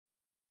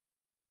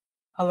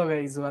Hello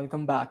guys,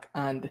 welcome back.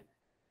 And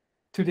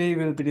today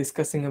we'll be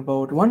discussing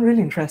about one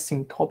really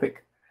interesting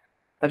topic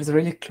that is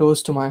really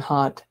close to my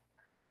heart.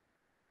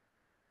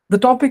 The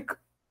topic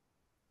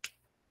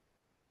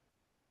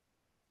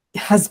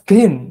has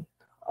been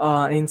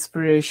an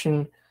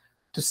inspiration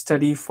to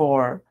study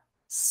for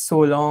so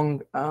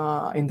long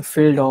in the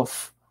field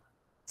of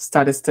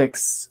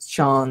statistics,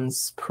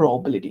 chance,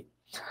 probability.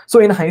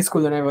 So in high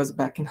school, when I was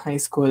back in high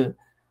school,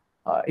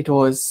 it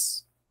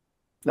was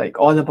like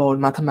all about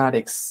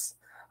mathematics.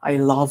 I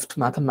loved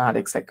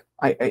mathematics.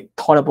 I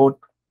thought about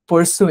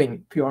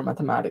pursuing pure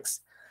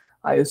mathematics.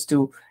 I used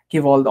to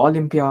give all the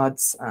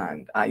Olympiads,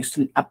 and I used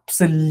to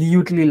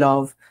absolutely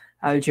love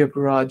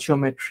algebra,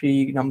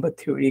 geometry, number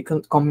theory,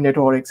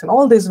 combinatorics, and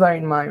all this were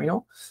in my,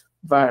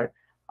 were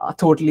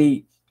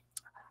totally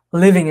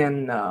living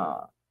and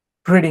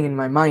breathing in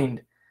my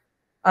mind.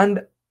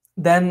 And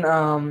then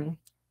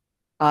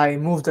I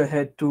moved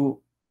ahead to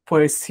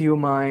pursue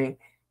my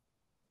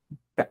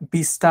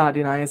B-Stat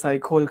in ISI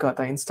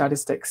Kolkata in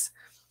statistics.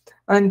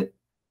 And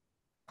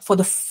for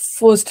the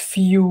first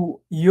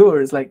few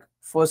years, like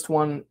first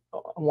one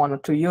or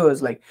 2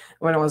 years, like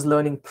when I was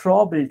learning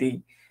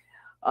probability,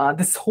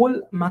 this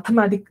whole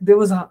there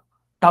was a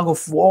tug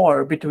of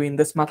war between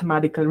this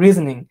mathematical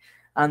reasoning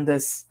and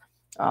this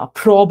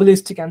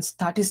probabilistic and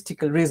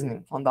statistical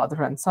reasoning on the other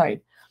hand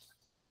side.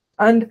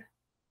 And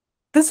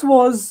this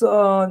was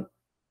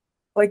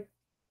like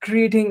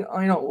creating,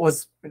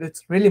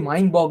 it's really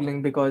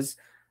mind-boggling because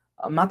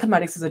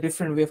mathematics is a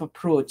different way of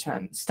approach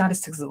and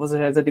statistics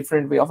has a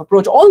different way of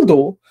approach,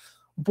 although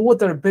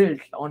both are built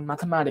on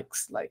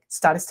mathematics. Like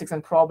statistics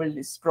and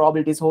probabilities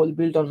whole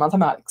built on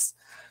mathematics.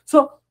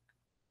 So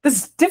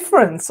this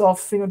difference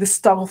of this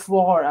tug of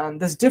war and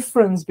this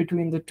difference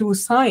between the two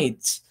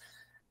sides,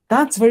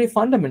 that's very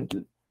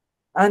fundamental.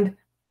 And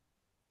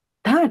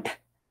that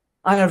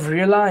I have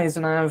realized,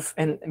 and I have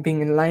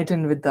been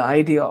enlightened with the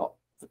idea of,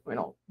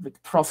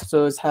 with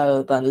professors'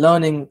 help and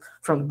learning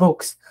from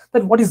books,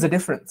 that what is the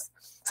difference.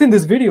 So in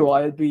this video,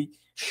 I'll be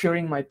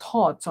sharing my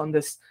thoughts on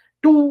this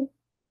two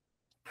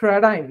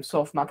paradigms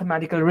of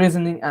mathematical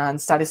reasoning and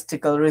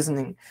statistical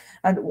reasoning,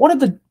 and what are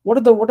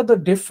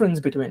the difference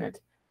between it,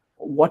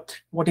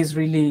 what is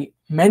really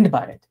meant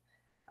by it,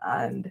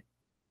 and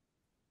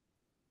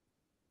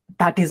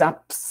that is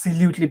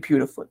absolutely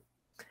beautiful.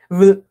 We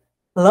will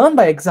learn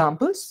by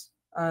examples,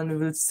 and we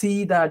will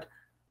see that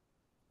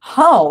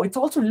how it's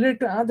also related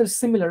to another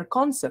similar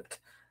concept,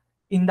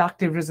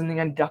 inductive reasoning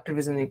and deductive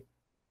reasoning,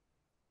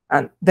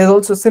 and there's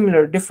also a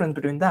similar difference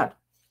between that.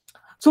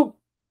 So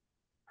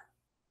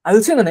I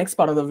will see you in the next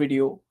part of the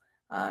video,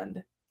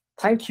 and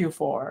thank you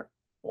for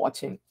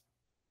watching.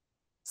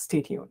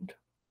 Stay tuned.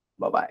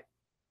 Bye-bye.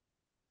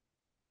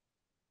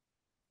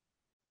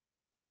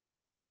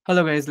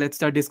 Hello guys, let's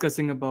start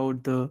discussing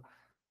about the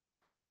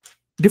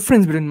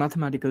difference between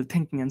mathematical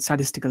thinking and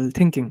statistical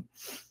thinking.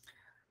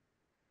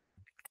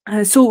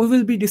 So we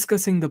will be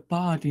discussing the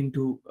part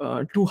into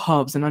two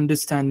halves and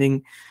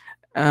understanding.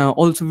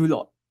 Also, we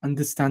will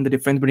understand the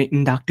difference between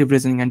inductive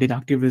reasoning and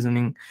deductive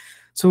reasoning.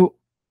 So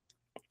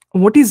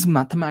what is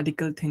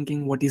mathematical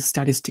thinking? What is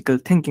statistical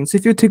thinking? So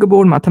if you think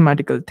about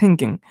mathematical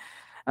thinking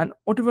and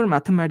whatever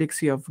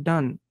mathematics you have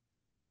done,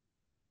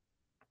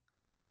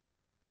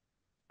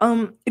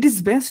 it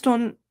is based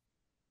on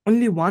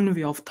only one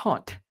way of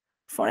thought.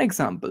 For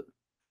example,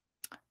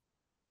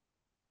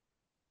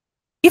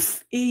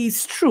 if A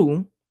is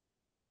true,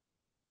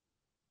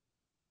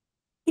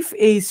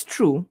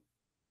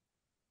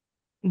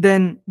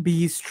 then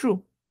B is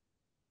true.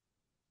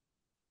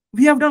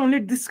 We have done only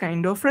this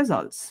kind of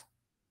results.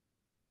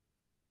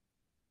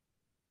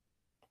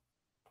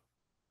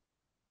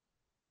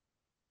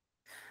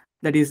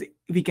 That is,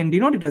 we can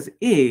denote it as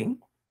A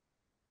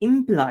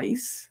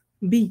implies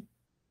B.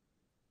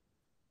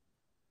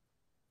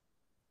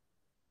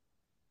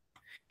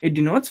 We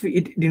denote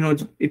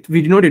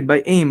it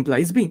by A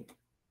implies B.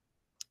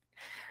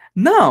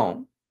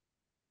 Now,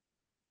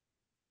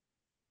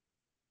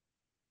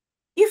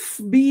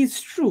 if B is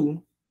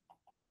true,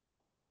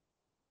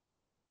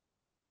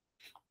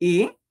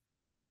 A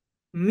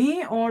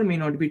may or may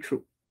not be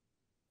true.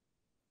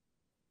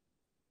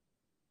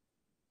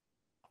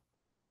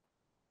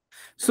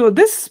 So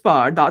this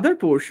part, the other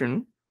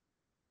portion,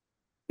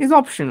 is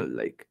optional.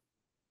 Like,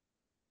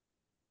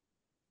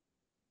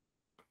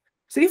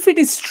 so if it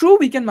is true,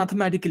 we can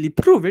mathematically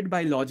prove it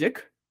by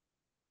logic,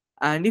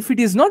 and if it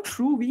is not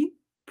true, we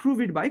prove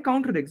it by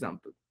counter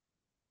example.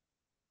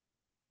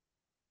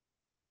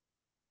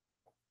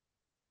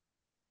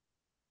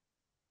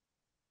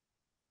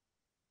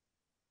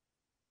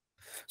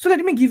 So let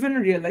me give you a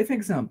real life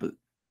example.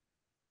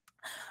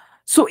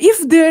 So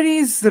if there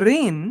is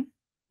rain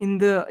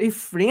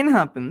if rain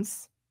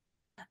happens,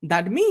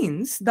 that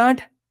means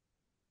that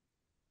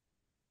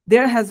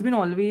there has been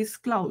always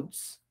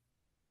clouds.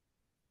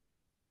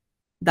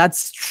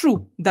 That's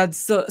true.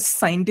 That's the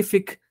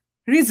scientific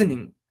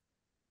reasoning.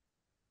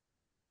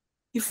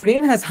 If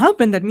rain has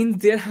happened, that means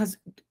there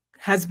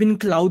has been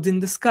clouds in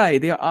the sky.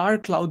 There are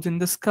clouds in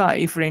the sky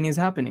if rain is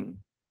happening.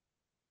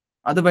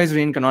 Otherwise,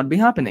 rain cannot be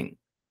happening.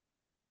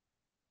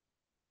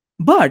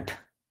 But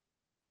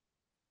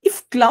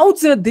if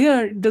clouds are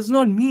there, it does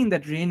not mean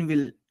that rain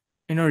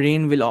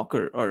will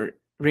occur or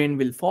rain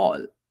will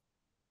fall.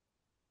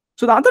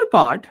 So the other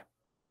part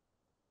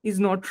is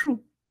not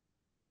true.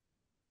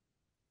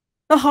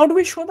 Now, how do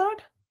we show that?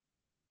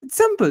 It's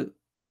simple.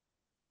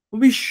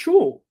 We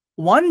show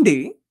one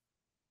day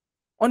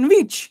on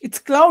which it's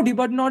cloudy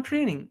but not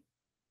raining.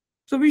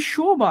 So we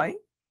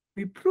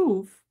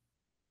prove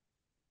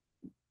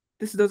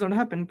this does not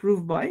happen,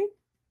 prove by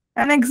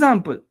an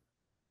example,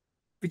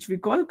 which we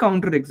call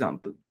counter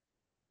example.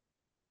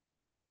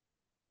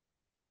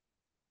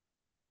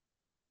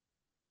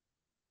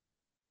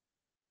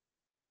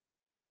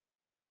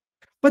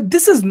 But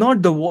this is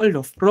not the world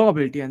of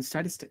probability and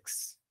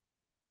statistics.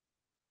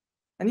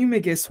 And you may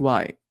guess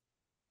why.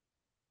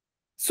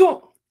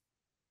 So,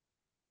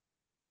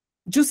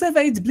 Joseph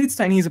H.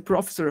 Blitzstein, he's a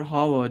professor at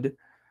Harvard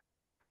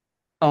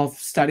of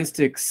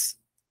statistics.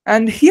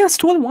 And he has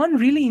told one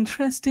really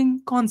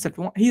interesting concept.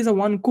 He has a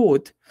one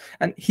quote,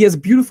 and he has a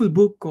beautiful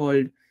book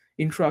called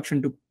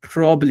Introduction to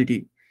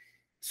Probability.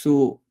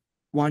 So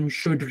one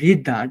should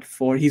read that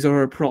for his or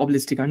her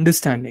probabilistic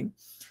understanding.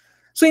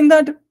 So in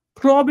that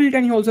probability,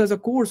 and he also has a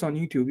course on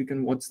YouTube, you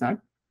can watch that.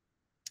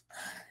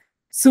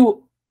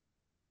 So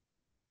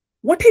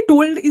what he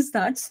told is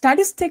that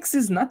statistics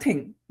is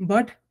nothing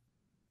but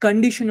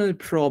conditional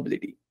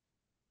probability.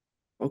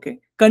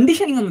 Okay,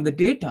 conditioning on the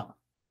data,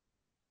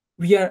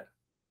 we are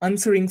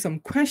answering some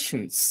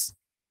questions,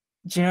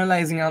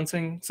 generalizing,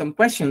 answering some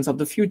questions of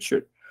the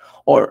future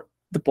or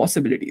the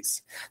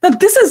possibilities. Now,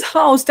 this is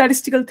how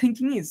statistical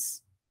thinking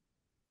is.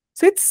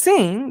 So it's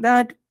saying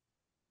that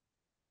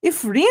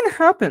if rain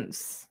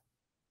happens,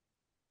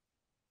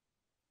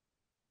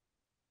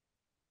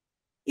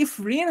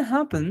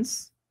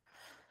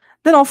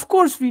 then of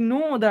course we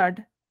know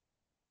that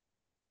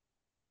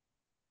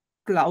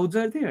clouds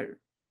are there.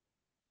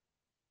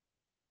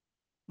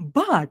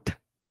 But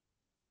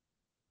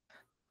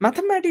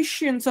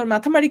mathematicians or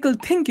mathematical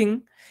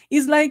thinking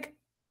is like,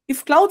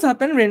 if clouds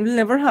happen, rain will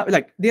never happen.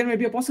 Like, there may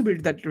be a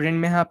possibility that rain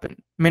may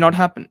happen, may not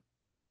happen.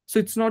 So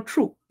it's not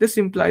true. This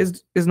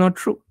implies is not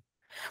true.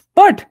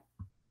 But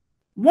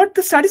what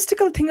the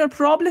statistical thing or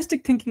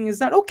probabilistic thinking is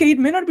that, okay, it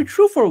may not be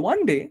true for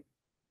one day,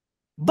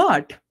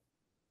 but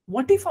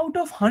what if out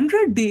of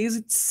 100 days,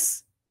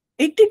 it's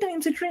 80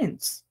 times it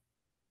rains?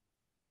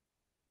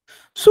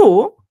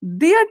 So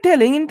they are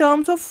telling in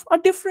terms of a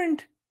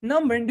different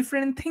number and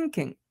different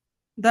thinking,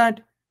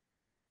 that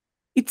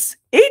it's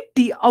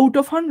 80 out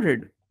of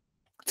 100.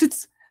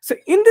 So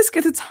in this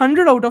case, it's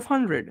 100 out of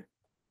 100.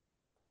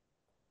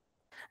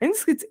 In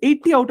this case, it's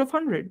 80 out of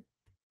 100.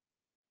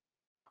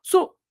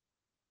 So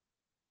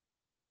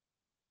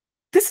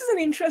this is an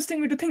interesting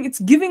way to think. It's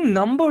giving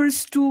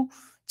numbers to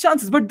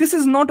chances, but this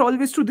is not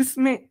always true. This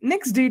may,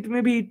 next day it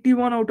may be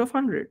 81 out of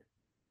 100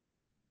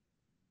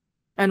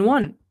 and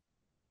 1,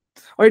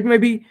 or it may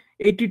be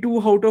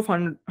 82 out of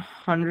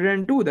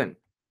 102 then,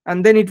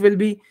 and then it will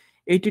be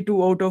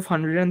 82 out of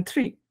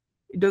 103.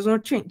 It does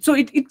not change. So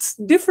it's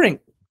differing.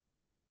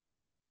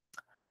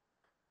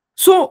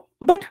 So,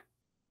 but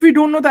we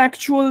don't know the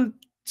actual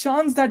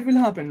chance that will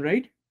happen,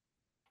 right?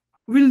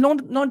 We'll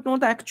not know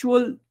the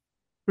actual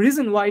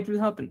reason why it will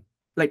happen.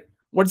 Like,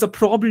 what's the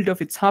probability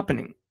of its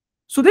happening?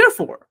 So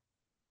therefore,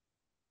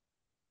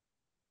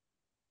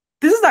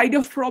 this is the idea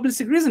of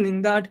probabilistic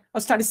reasoning, that a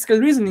statistical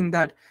reasoning,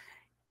 that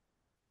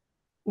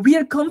we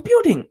are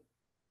computing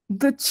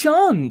the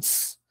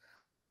chance.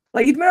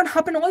 Like, it may not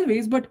happen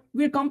always, but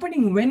we are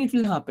computing when it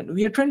will happen.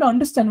 We are trying to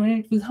understand when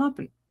it will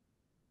happen.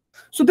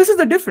 So this is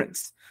the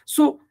difference.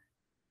 So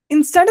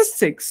in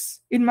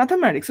statistics, in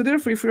mathematics, so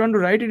therefore, if you want to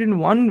write it in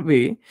one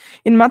way,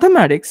 in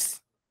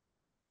mathematics,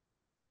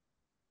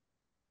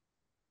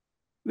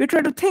 we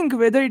try to think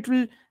whether it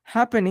will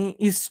happen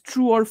is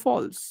true or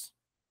false.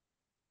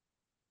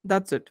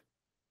 That's it.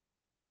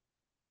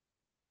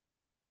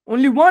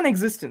 Only one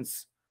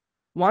existence,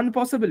 one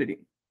possibility.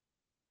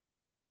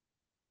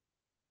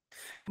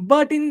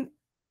 But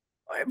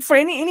for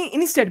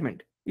any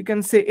statement, you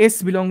can say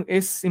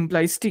S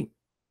implies T.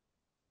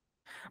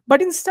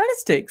 But in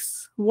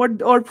statistics, what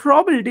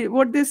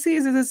they say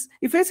is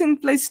if S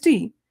implies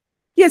T,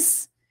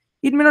 yes,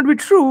 it may not be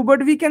true,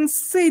 but we can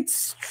say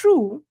it's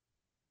true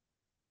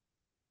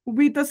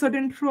with a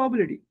certain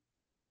probability,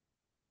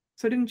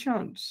 certain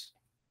chance.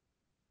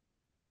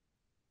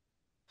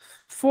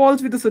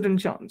 False with a certain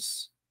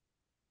chance.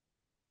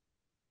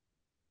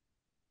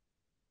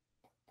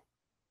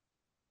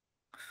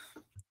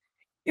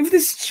 If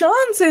this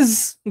chance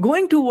is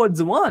going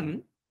towards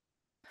 1,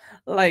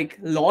 like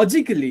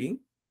logically,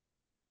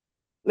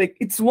 like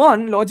it's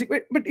 1 logic,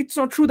 but it's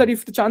not true that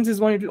if the chance is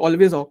 1, it will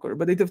always occur.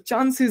 But if the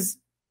chance is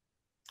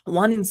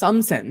 1 in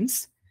some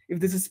sense, if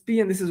this is P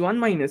and this is 1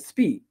 minus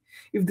P,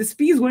 if this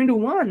P is going to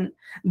 1,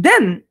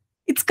 then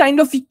it's kind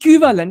of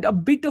equivalent, a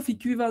bit of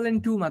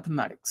equivalent to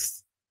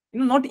mathematics.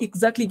 Not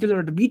exactly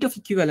equivalent, a bit of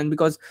equivalent,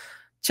 because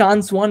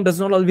chance 1 does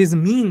not always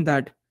mean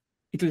that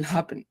it will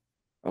happen.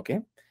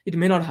 Okay, it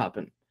may not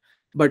happen,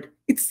 but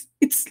it's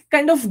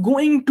kind of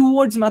going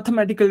towards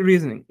mathematical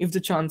reasoning if the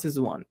chance is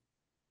 1.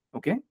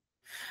 Okay.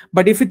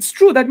 But if it's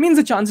true, that means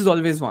the chance is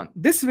always 1.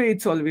 This way,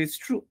 it's always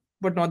true,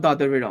 but not the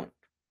other way around.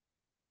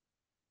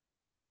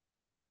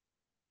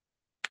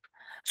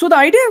 So the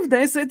idea of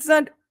this is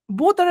that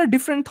both are a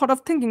different thought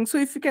of thinking. So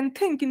if you can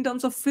think in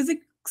terms of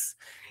physics,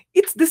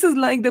 this is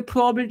like the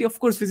probability. Of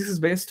course, physics is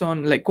based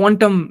on like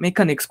quantum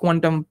mechanics.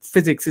 Quantum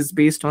physics is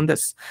based on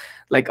this.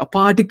 Like a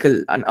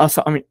particle, and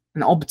also, I mean,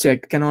 an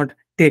object cannot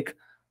take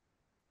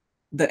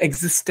the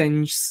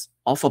existence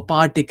of a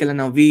particle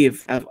and a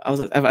wave.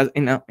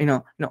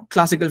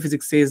 Classical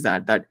physics says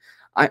that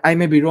I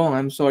may be wrong.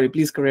 I'm sorry.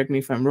 Please correct me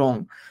if I'm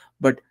wrong.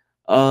 But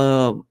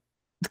the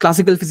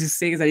classical physics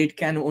says that it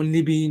can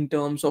only be in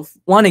terms of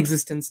one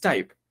existence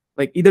type,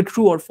 like either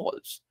true or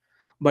false.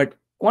 But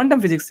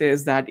quantum physics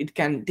says that it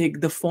can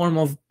take the form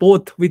of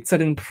both with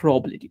certain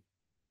probability.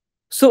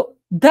 So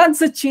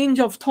that's a change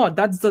of thought.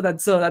 That's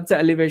the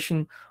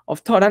elevation of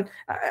thought. And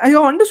I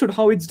understood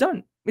how it's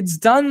done. It's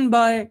done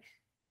by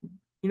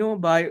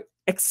by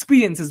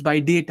experiences, by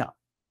data.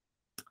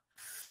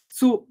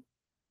 So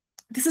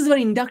this is where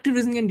inductive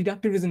reasoning and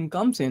deductivism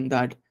comes in.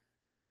 That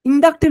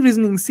inductive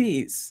reasoning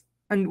says,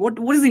 and what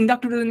is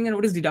inductive reasoning and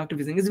what is deductive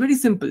reasoning? It's very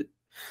simple.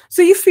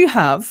 So if you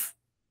have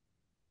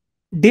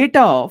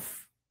data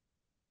of,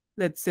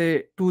 let's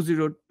say,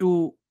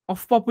 202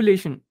 of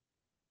population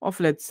of,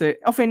 let's say,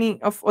 of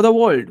the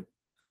world,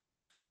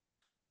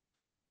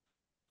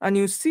 and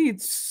you see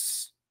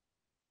it's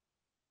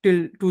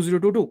till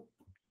 2022,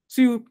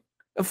 so you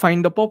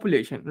find the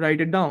population,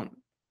 write it down.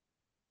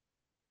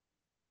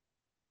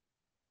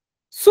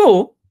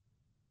 So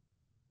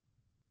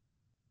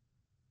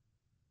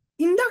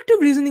inductive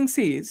reasoning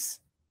says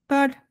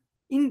that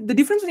the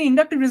difference in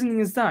inductive reasoning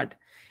is that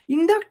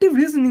inductive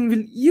reasoning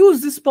will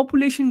use this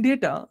population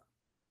data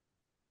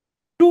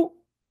to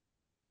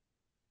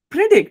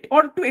predict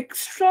or to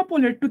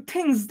extrapolate to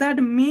things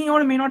that may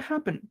or may not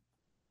happen.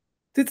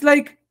 So it's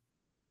like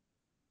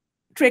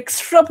to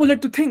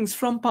extrapolate to things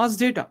from past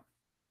data.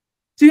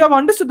 So you have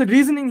understood the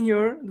reasoning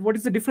here. What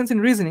is the difference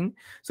in reasoning?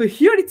 So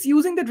here it's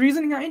using that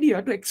reasoning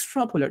idea to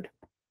extrapolate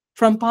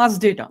from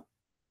past data,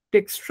 to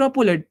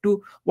extrapolate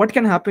to what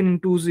can happen in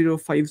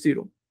 2050.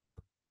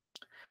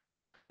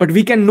 But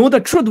we can know the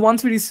truth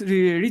once we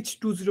reach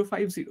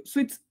 2050.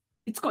 So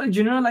it's called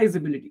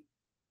generalizability.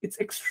 It's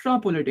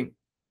extrapolating.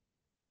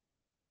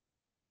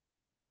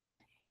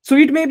 So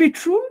it may be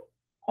true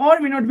or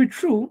may not be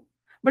true,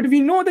 but we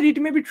know that it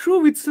may be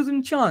true with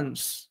certain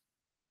chance.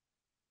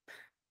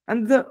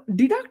 And the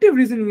deductive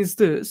reasoning is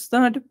this,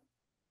 that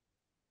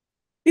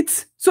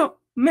it's so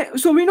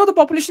we know the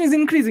population is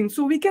increasing.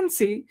 So we can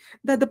say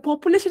that the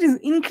population is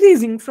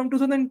increasing from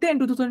 2010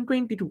 to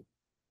 2022.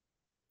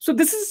 So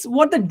this is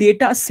what the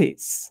data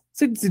says.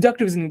 So it's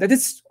deductive reasoning. That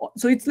is,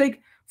 so it's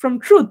like from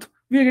truth,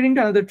 we are getting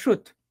to another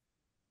truth.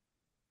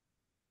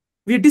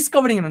 We are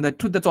discovering another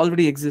truth that's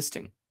already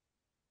existing.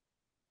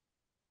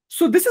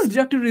 So this is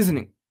deductive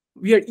reasoning.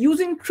 We are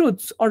using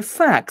truths or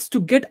facts to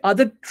get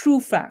other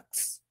true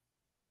facts.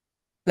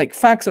 Like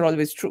facts are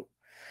always true.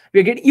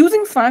 We are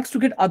using facts to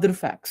get other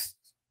facts.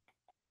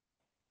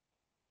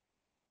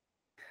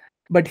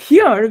 But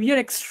here we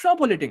are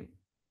extrapolating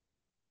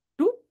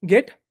to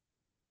get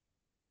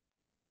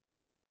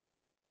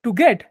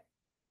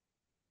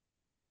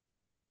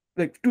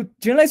like to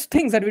generalize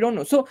things that we don't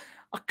know. So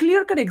a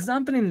clear-cut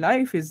example in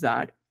life is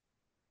that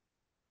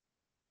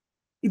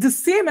it's the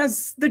same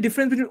as the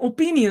difference between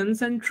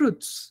opinions and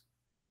truths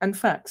and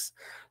facts.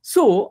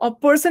 So a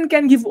person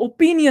can give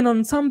opinion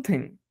on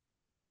something.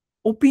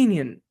 The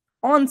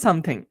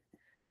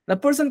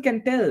person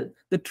can tell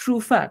the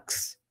true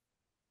facts.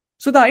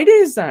 So the idea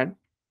is that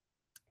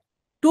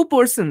two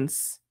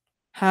persons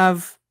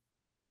have,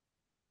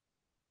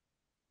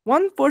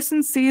 one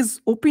person says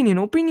opinion.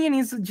 Opinion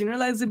is a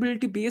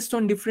generalizability based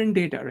on different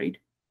data, right?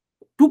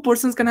 Two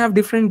persons can have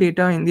different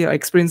data in their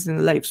experience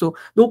in life. So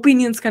the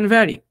opinions can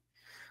vary.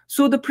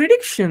 So the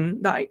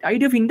prediction, the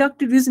idea of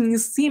inductive reasoning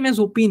is same as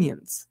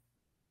opinions.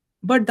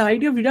 But the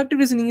idea of deductive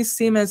reasoning is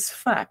same as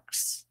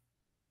facts.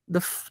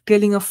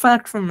 Telling a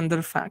fact from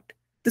another fact.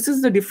 This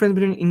is the difference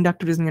between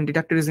inductive reasoning and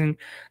deductive reasoning.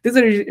 There's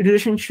a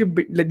relationship,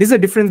 there's a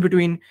difference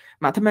between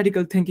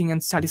mathematical thinking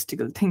and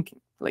statistical thinking.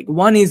 Like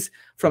one is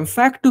from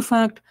fact to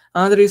fact,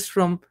 another is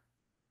from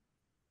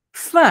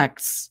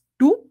facts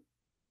to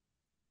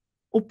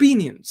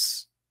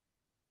opinions.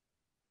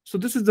 So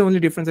this is the only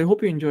difference. I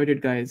hope you enjoyed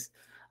it, guys.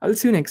 I'll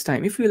see you next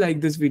time. If you like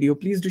this video,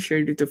 please do share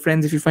it with your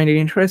friends if you find it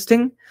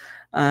interesting.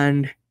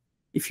 And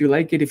if you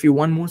like it, if you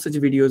want more such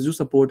videos, do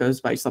support us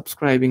by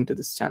subscribing to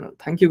this channel.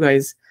 Thank you,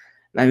 guys.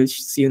 And I will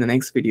see you in the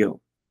next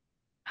video.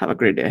 Have a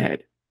great day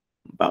ahead.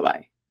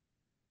 Bye-bye.